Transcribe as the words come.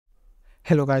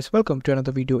Hello guys, welcome to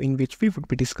another video in which we would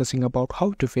be discussing about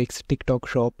how to fix TikTok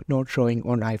shop not showing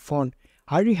on iPhone.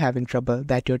 Are you having trouble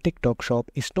that your TikTok shop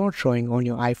is not showing on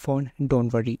your iPhone?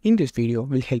 Don't worry, in this video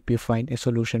we'll help you find a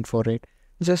solution for it.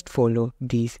 Just follow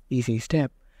these easy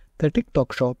steps. The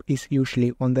TikTok shop is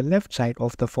usually on the left side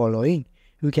of the following.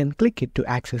 You can click it to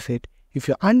access it. If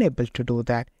you're unable to do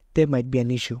that, there might be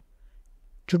an issue.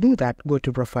 To do that, go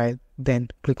to Profile, then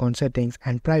click on Settings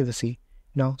and Privacy.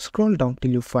 Now scroll down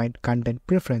till you find Content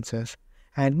Preferences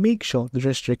and make sure the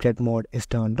restricted mode is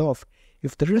turned off.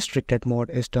 If the restricted mode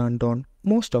is turned on,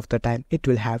 most of the time it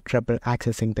will have trouble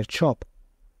accessing the shop.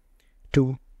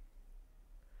 2.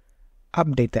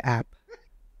 Update the app.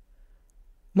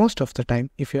 Most of the time,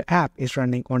 if your app is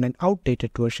running on an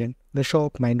outdated version, the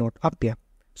shop might not appear.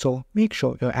 So make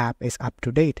sure your app is up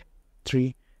to date.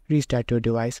 3. Restart your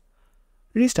device.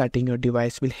 Restarting your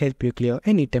device will help you clear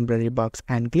any temporary bugs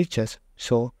and glitches.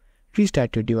 So,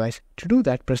 restart your device. To do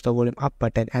that, press the volume up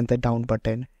button and the down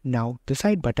button. Now, the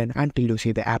side button until you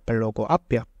see the Apple logo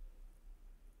appear.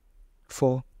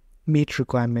 4. Meet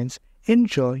requirements.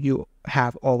 Ensure you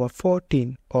have over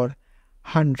 14 or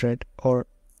 100 or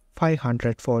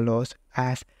 500 followers,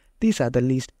 as these are the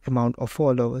least amount of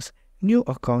followers. New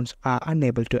accounts are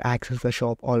unable to access the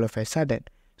shop all of a sudden.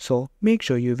 So, make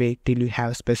sure you wait till you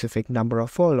have a specific number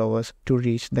of followers to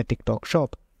reach the TikTok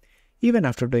shop. Even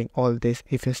after doing all this,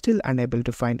 if you're still unable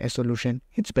to find a solution,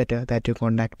 it's better that you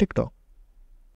contact TikTok.